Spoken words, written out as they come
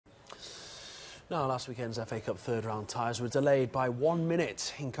Now, last weekend's FA Cup third-round ties were delayed by 1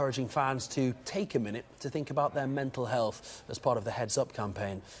 minute, encouraging fans to take a minute to think about their mental health as part of the Heads Up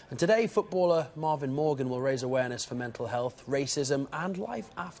campaign. And today, footballer Marvin will raise awareness for mental health, racism and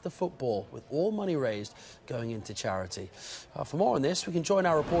life after football, with all money raised going into charity. For more on this, we can join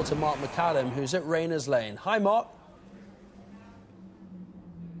our reporter Mark McAdam, who's at Rayners Lane. Hi, Mark.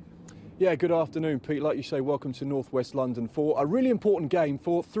 Yeah, good afternoon, Pete. Like you say, welcome to North West London for a really important game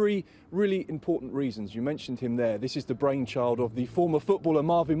for three really important reasons. You mentioned him there. This is the brainchild of the former footballer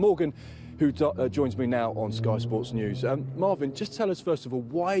Marvin Morgan, who joins me now on Sky Sports News. Marvin, just tell us first of all,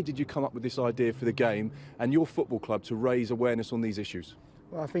 why did you come up with this idea for the game and your football club to raise awareness on these issues?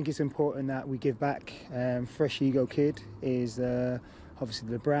 Well, I think it's important that we give back. Fresh Ego Kid is obviously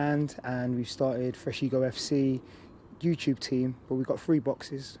the brand, and we've started Fresh Ego FC YouTube team, but we've got 3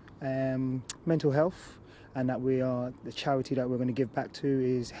 boxes. Mental health, and that the charity that we're going to give back to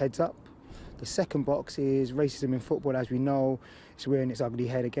is Heads Up. The second box is racism in football. As we know, it's rearing its ugly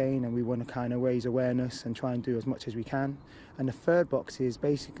head again, and we want to kind of raise awareness and try and do as much as we can. And the third box is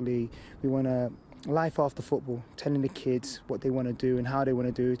basically we want to life after football, telling the kids what they want to do and how they want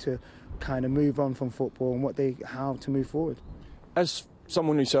to do to kind of move on from football and how to move forward. As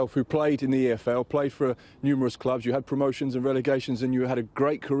someone yourself who played in the EFL, played for numerous clubs, you had promotions and relegations and you had a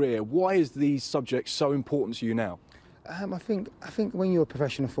great career. Why is these subjects so important to you now? I think when you're a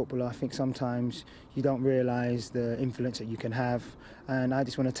professional footballer, I think sometimes you don't realise the influence that you can have, and I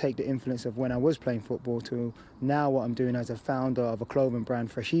just want to take the influence of when I was playing football to now what I'm doing as a founder of a clothing brand,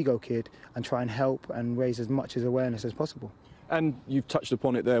 Fresh Ego Kid, and try and help and raise as much as awareness as possible. And you've touched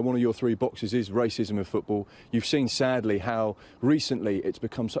upon it there, one of your 3 boxes is racism in football. You've seen, sadly, how recently it's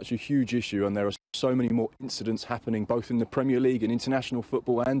become such a huge issue, and there are so many more incidents happening both in the Premier League and international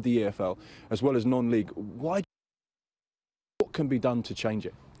football and the EFL, as well as non-league. What can be done to change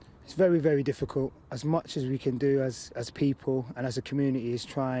it? It's very, very difficult. As much as we can do as people and as a community is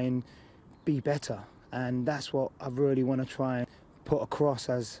try and be better. And that's what I really want to try and put across,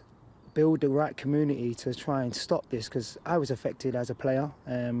 as build the right community to try and stop this, because I was affected as a player,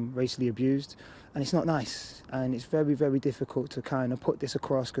 racially abused, and it's not nice, and it's very, very difficult to kind of put this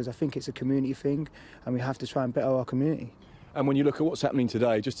across, because I think it's a community thing and we have to try and better our community. And when you look at what's happening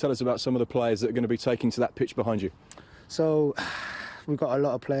today, just tell us about some of the players that are going to be taking to that pitch behind you. So we've got a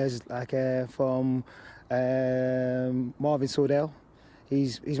lot of players like from Marvin Sordell,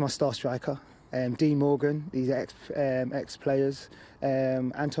 he's my star striker. Dean Morgan, these ex-players,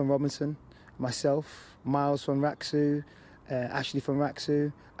 Anton Robinson, myself, Miles from Raksu, Ashley from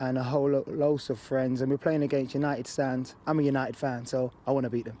Raksu, and a whole loads of friends. And we're playing against United stands. I'm a United fan, so I want to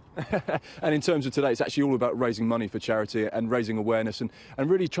beat them. And in terms of today, it's actually all about raising money for charity and raising awareness and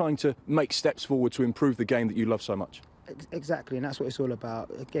really trying to make steps forward to improve the game that you love so much. Exactly, and that's what it's all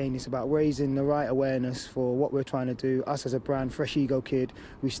about. Again, it's about raising the right awareness for what we're trying to do. Us as a brand, Fresh Ego Kid,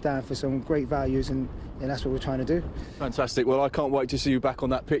 we stand for some great values, and that's what we're trying to do. Fantastic. Well, I can't wait to see you back on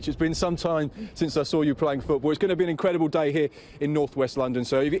that pitch. It's been some time since I saw you playing football. It's going to be an incredible day here in North West London.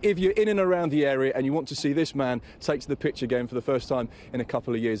 So if you're in and around the area and you want to see this man take to the pitch again for the first time in a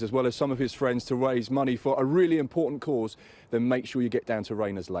couple of years, as well as some of his friends, to raise money for a really important cause, then make sure you get down to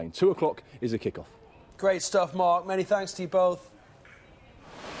Rayners Lane. 2 o'clock is a kick-off. Great stuff, Mark. Many thanks to you both.